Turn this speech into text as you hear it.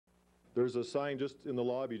There's a sign just in the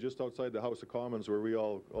lobby, just outside the House of Commons, where we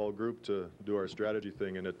all group to do our strategy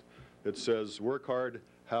thing, and it says, "Work hard,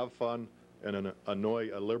 have fun, and annoy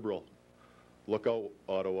a Liberal. Look out,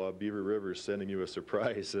 Ottawa, Beaver River's sending you a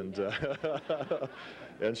surprise." And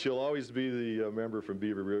and she'll always be the member from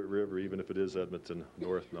Beaver River, even if it is Edmonton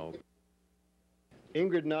North now.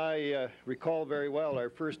 Ingrid and I recall very well our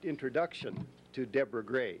first introduction to Deborah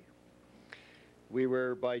GREY. We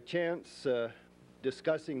were by chance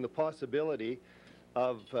discussing the possibility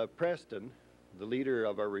of Preston, the leader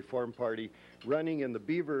of our Reform Party, running in the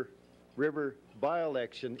Beaver River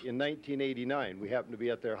by-election in 1989. We happened to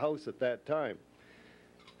be at their house at that time.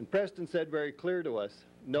 And Preston said very clear to us,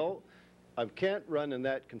 "No, I can't run in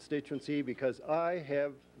that constituency because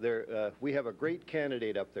we have a great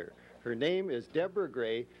candidate up there. Her name is Deborah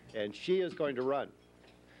GREY, and she is going to run."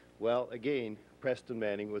 Well, again, Preston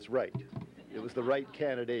Manning was right. It was the right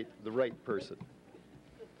candidate, the right person.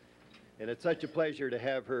 And it's such a pleasure to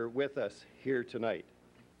have her with us here tonight.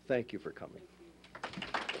 Thank you for coming.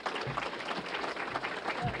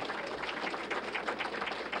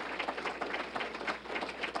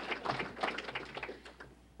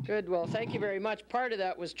 Good. Well, thank you very much. Part of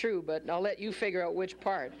that was true, but I'll let you figure out which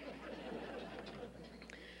part.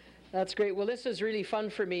 That's great. Well, this is really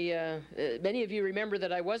fun for me. Many of you remember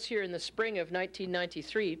that I was here in the spring of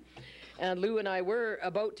 1993, and Lou and I were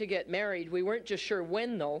about to get married. We weren't just sure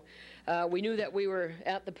when, though. We knew that we were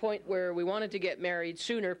at the point where we wanted to get married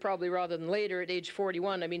sooner, probably rather than later, at age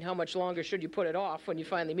 41. I mean, how much longer should you put it off when you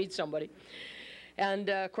finally meet somebody? And,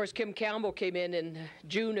 of course, Kim Campbell came in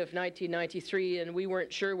June of 1993, and we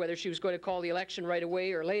weren't sure whether she was going to call the election right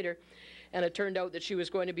away or later. And it turned out that she was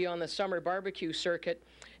going to be on the summer barbecue circuit.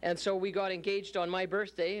 And so we got engaged on my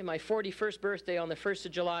birthday, my 41st birthday, on the 1st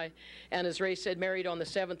of July. And as Ray said, married on the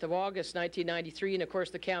 7th of August, 1993. And, of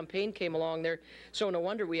course, the campaign came along there. So no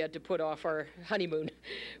wonder we had to put off our honeymoon.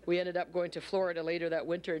 We ended up going to Florida later that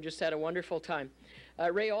winter and just had a wonderful time.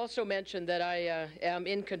 Ray also mentioned that I am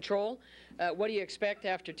in control. What do you expect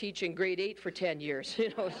after teaching grade 8 for 10 years? You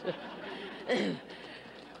know, so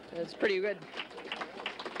that's pretty good.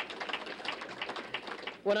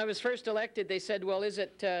 When I was first elected, they said, well, is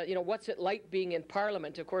it, what's it like being in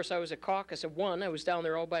Parliament? Of course, I was a caucus of one. I was down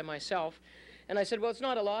there all by myself. And I said, well, it's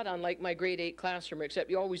not a lot unlike my grade 8 classroom, except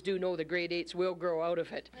you always do know the grade 8s will grow out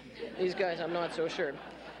of it. These guys, I'm not so sure.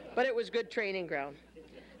 But it was good training ground.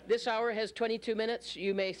 This hour has 22 minutes.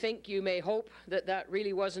 You may think, you may hope that that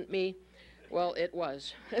really wasn't me. Well, it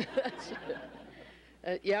was.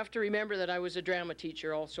 You have to remember that I was a drama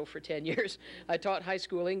teacher also for 10 years. I taught high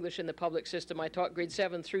school English in the public system. I taught grade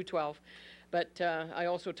 7 through 12. But I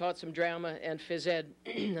also taught some drama and phys ed.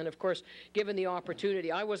 And, of course, given the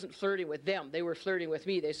opportunity, I wasn't flirting with them. They were flirting with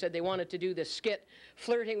me. They said they wanted to do this skit,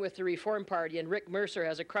 Flirting with the Reform Party, and Rick Mercer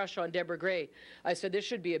has a crush on Deborah GREY. I said, this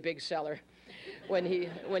should be a big seller. When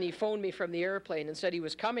he phoned me from the airplane and said he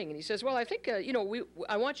was coming, and he says, well, I think,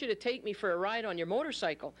 I want you to take me for a ride on your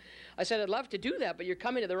motorcycle. I said, I'd love to do that, but you're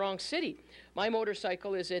coming to the wrong city. My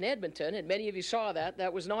motorcycle is in Edmonton, and many of you saw that.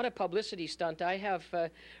 That was not a publicity stunt. I have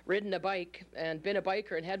ridden a bike and been a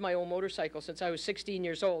biker and had my own motorcycle since I was 16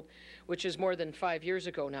 years old, which is more than 5 years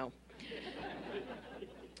ago now.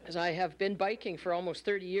 As I have been biking for almost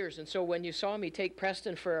 30 years, and so when you saw me take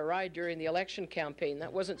Preston for a ride during the election campaign,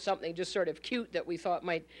 that wasn't something just sort of cute that we thought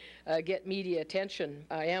might get media attention.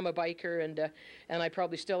 I am a biker, and I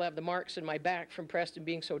probably still have the marks in my back from Preston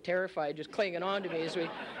being so terrified, just clinging on to me as we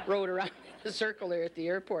rode around the circle there at the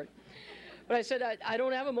airport. But I said, I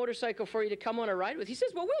don't have a motorcycle for you to come on a ride with. He says,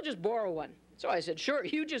 well, we'll just borrow one. So I said, sure,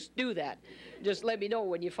 you just do that. Just let me know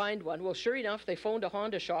when you find one. Well, sure enough, they phoned a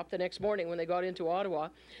Honda shop the next morning when they got into Ottawa.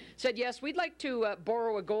 Said, yes, we'd like to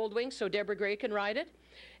borrow a Goldwing so Deborah GREY can ride it.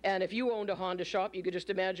 And if you owned a Honda shop, you could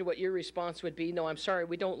just imagine what your response would be. No, I'm sorry,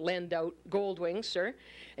 we don't lend out Goldwings, sir.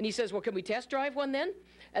 And he says, well, can we test drive one then?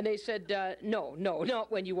 And they said, no,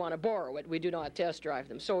 not when you want to borrow it. We do not test drive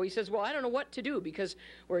them. So he says, well, I don't know what to do because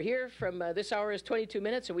we're here from this hour is 22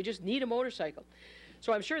 minutes and we just need a motorcycle.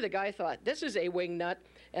 So I'm sure the guy thought, this is a wing nut,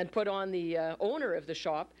 and put on the owner of the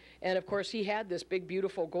shop. And, of course, he had this big,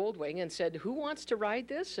 beautiful Goldwing and said, who wants to ride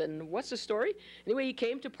this, and what's the story? Anyway, he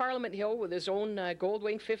came to Parliament Hill with his own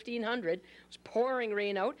Goldwing 1500. It was pouring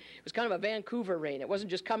rain out. It was kind of a Vancouver rain. It wasn't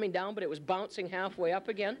just coming down, but it was bouncing halfway up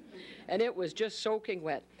again. And it was just soaking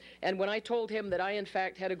wet. And when I told him that I, in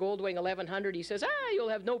fact, had a Goldwing 1100, he says, you'll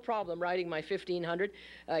have no problem riding my 1500.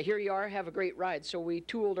 Here you are. Have a great ride. So we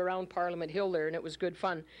tooled around Parliament Hill there, and it was good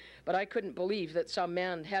fun. But I couldn't believe that some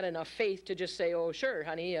man had enough faith to just say, oh, sure,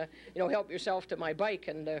 honey, help yourself to my bike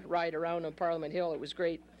and ride around on Parliament Hill. It was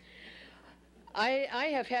great.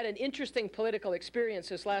 I have had an interesting political experience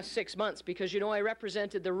this last 6 months because, you know, I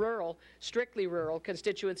represented the rural, strictly rural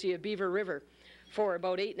constituency of Beaver River for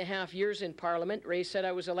about 8.5 years in Parliament. Ray said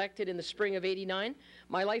I was elected in the spring of '89.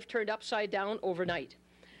 My life turned upside down overnight.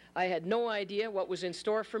 I had no idea what was in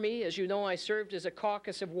store for me. As you know, I served as a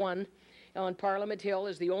caucus of one on Parliament Hill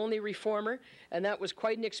as the only reformer, and that was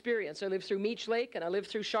quite an experience. I lived through Meech Lake and I lived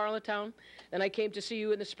through Charlottetown, and I came to see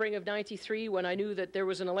you in the spring of '93 when I knew that there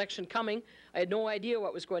was an election coming. I had no idea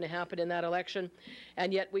what was going to happen in that election,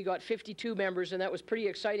 and yet we got 52 members, and that was pretty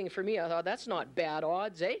exciting for me. I thought, that's not bad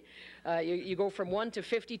odds, eh? You go from 1 to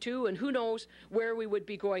 52, and who knows where we would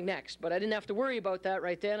be going next. But I didn't have to worry about that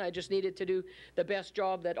right then. I just needed to do the best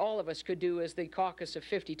job that all of us could do as the caucus of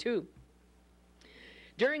 52.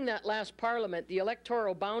 During that last Parliament, the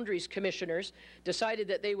Electoral Boundaries Commissioners decided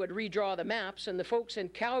that they would redraw the maps, and the folks in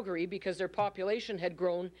Calgary, because their population had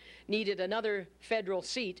grown, needed another federal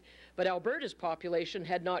seat, but Alberta's population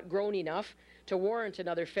had not grown enough to warrant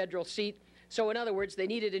another federal seat. So in other words, they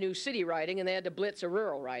needed a new city riding, and they had to blitz a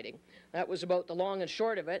rural riding. That was about the long and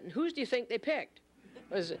short of it. And whose do you think they picked?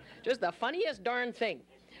 It was just the funniest darn thing.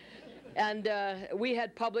 And we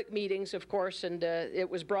had public meetings, of course, and it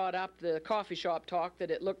was brought up, the coffee shop talk,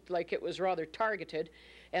 that it looked like it was rather targeted,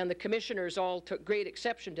 and the commissioners all took great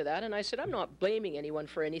exception to that. And I said, I'm not blaming anyone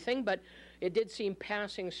for anything, but it did seem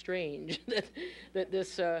passing strange that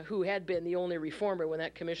this, who had been the only reformer when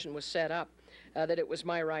that commission was set up, that it was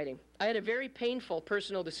my riding. I had a very painful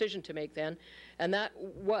personal decision to make then, and that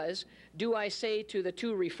was, do I say to the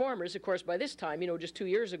two reformers, of course, by this time, you know, just 2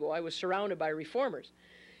 years ago, I was surrounded by reformers.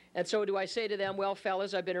 And so do I say to them, well,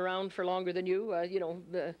 fellas, I've been around for longer than you, you know,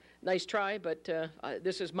 nice try, but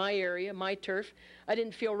this is my area, my turf. I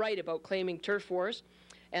didn't feel right about claiming turf wars,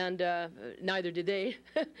 and neither did they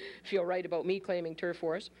feel right about me claiming turf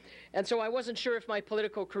wars. And so I wasn't sure if my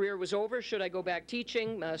political career was over. Should I go back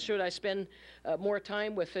teaching? Should I spend more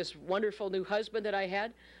time with this wonderful new husband that I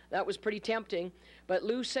had? That was pretty tempting. But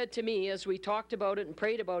Lou said to me, as we talked about it and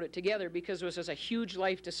prayed about it together, because it was a huge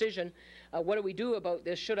life decision, what do we do about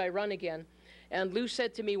this? Should I run again? And Lou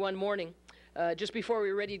said to me one morning, just before we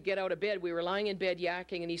were ready to get out of bed, we were lying in bed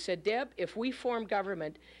yakking, and he said, Deb, if we form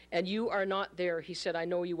government and you are not there, he said, I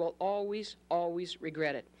know you will always, always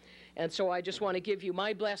regret it. And so I just want to give you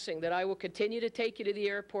my blessing that I will continue to take you to the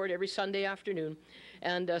airport every Sunday afternoon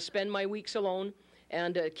and spend my weeks alone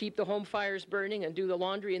and keep the home fires burning and do the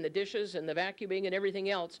laundry and the dishes and the vacuuming and everything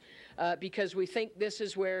else because we think this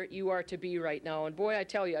is where you are to be right now. And boy, I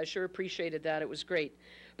tell you, I sure appreciated that. It was great.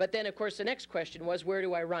 But then, of course, the next question was, where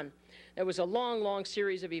do I run? It was a long, long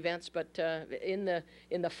series of events, but in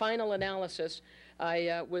the final analysis,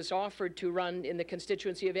 I was offered to run in the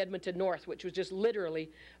constituency of Edmonton North, which was just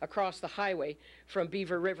literally across the highway from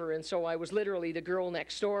Beaver River, and so I was literally the girl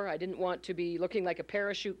next door. I didn't want to be looking like a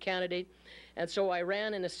parachute candidate, and so I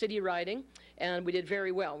ran in a city riding, and we did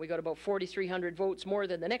very well. We got about 4,300 votes more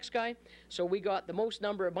than the next guy, so we got the most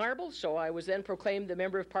number of marbles, so I was then proclaimed the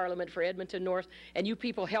Member of Parliament for Edmonton North, and you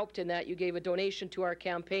people helped in that. You gave a donation to our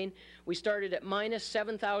campaign. We started at minus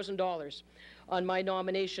 $7,000 on my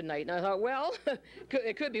nomination night. And I thought, well,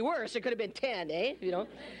 it could be worse. It could have been 10, eh? You know?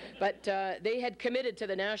 But they had committed to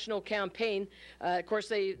the national campaign. Of course,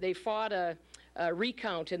 they fought a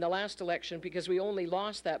recount in the last election because we only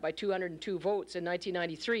lost that by 202 votes in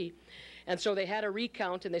 1993. And so they had a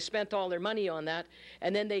recount, and they spent all their money on that.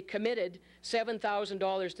 And then they committed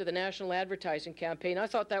 $7,000 to the national advertising campaign. I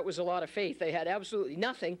thought that was a lot of faith. They had absolutely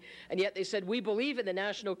nothing, and yet they said, we believe in the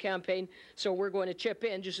national campaign, so we're going to chip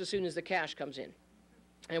in just as soon as the cash comes in.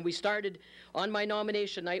 And we started on my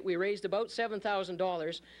nomination night. We raised about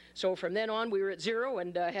 $7,000. So from then on, we were at zero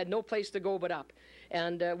and had no place to go but up.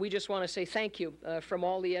 And we just want to say thank you from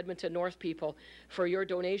all the Edmonton North people for your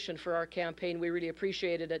donation for our campaign. We really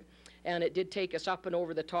appreciated it. And it did take us up and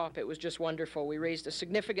over the top. It was just wonderful. We raised a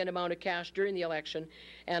significant amount of cash during the election,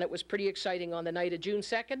 and it was pretty exciting on the night of June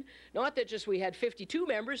 2nd. Not that just we had 52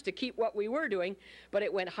 members to keep what we were doing, but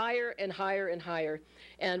it went higher and higher and higher.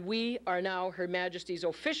 And we are now Her Majesty's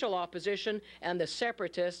official opposition, and the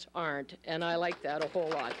separatists aren't. And I like that a whole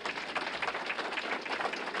lot.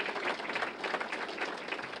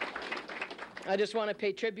 I just want to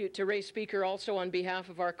pay tribute to Ray Speaker also on behalf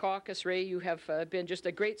of our caucus. Ray, you have been just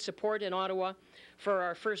a great support in Ottawa for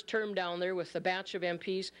our first term down there with the batch of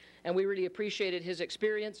MPs, and we really appreciated his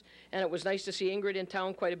experience. And it was nice to see Ingrid in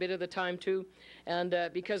town quite a bit of the time too. And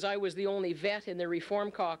because I was the only vet in the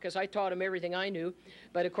Reform caucus, I taught him everything I knew.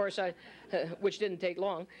 But of course, which didn't take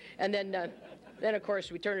long. And then of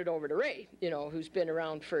course, we turned it over to Ray, who's been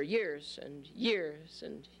around for years and years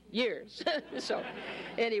and years. So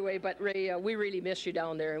anyway, but Ray, we really miss you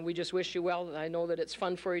down there, and we just wish you well. I know that it's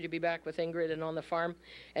fun for you to be back with Ingrid and on the farm.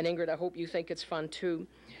 And Ingrid, I hope you think it's fun too.